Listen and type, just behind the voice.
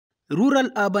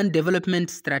Rural-Urban Development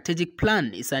Strategic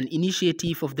Plan is an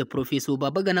initiative of the Professor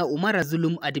Babagana Umara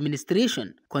Zulum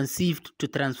administration conceived to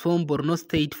transform Borno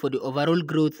State for the overall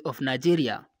growth of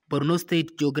Nigeria. Borno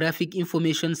State Geographic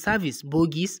Information Service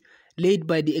 (BOGIS), led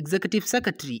by the Executive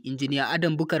Secretary Engineer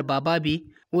Adam Bukar Bababe,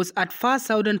 was at far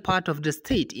southern part of the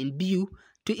state in Biu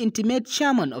to intimate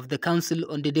chairman of the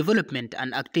council on the development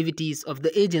and activities of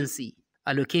the agency,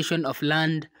 allocation of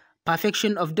land,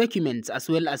 perfection of documents as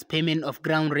well as payment of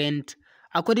ground rent,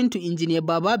 according to Engineer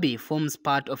Bababe, forms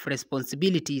part of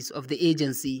responsibilities of the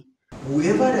agency.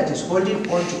 Whoever that is holding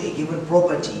on to a given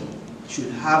property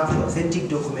should have the authentic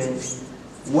documents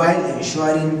while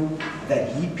ensuring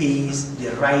that he pays the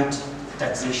right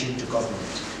taxation to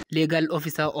government. Legal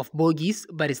officer of BOGIS,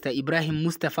 Barrister Ibrahim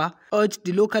Mustafa, urged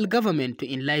the local government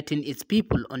to enlighten its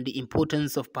people on the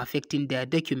importance of perfecting their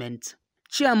documents.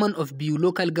 Chairman of Biu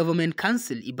Local Government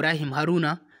Council, Ibrahim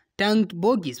Haruna, thanked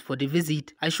BOGIS for the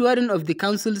visit, assuring of the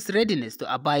council's readiness to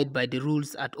abide by the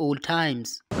rules at all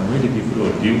times.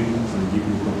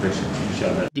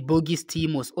 The BOGIS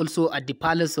team was also at the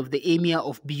palace of the Emir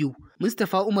of Biu,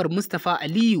 Mustafa Umar Mustafa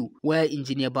Aliyu, where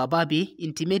Engineer Bababe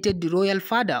intimated the royal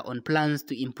father on plans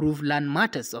to improve land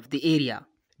matters of the area.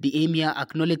 The Emir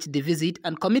acknowledged the visit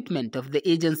and commitment of the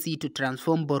agency to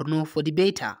transform Borno for the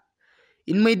better.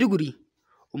 In Maiduguri,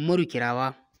 Umaru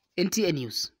Kirawa, NTA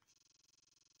News.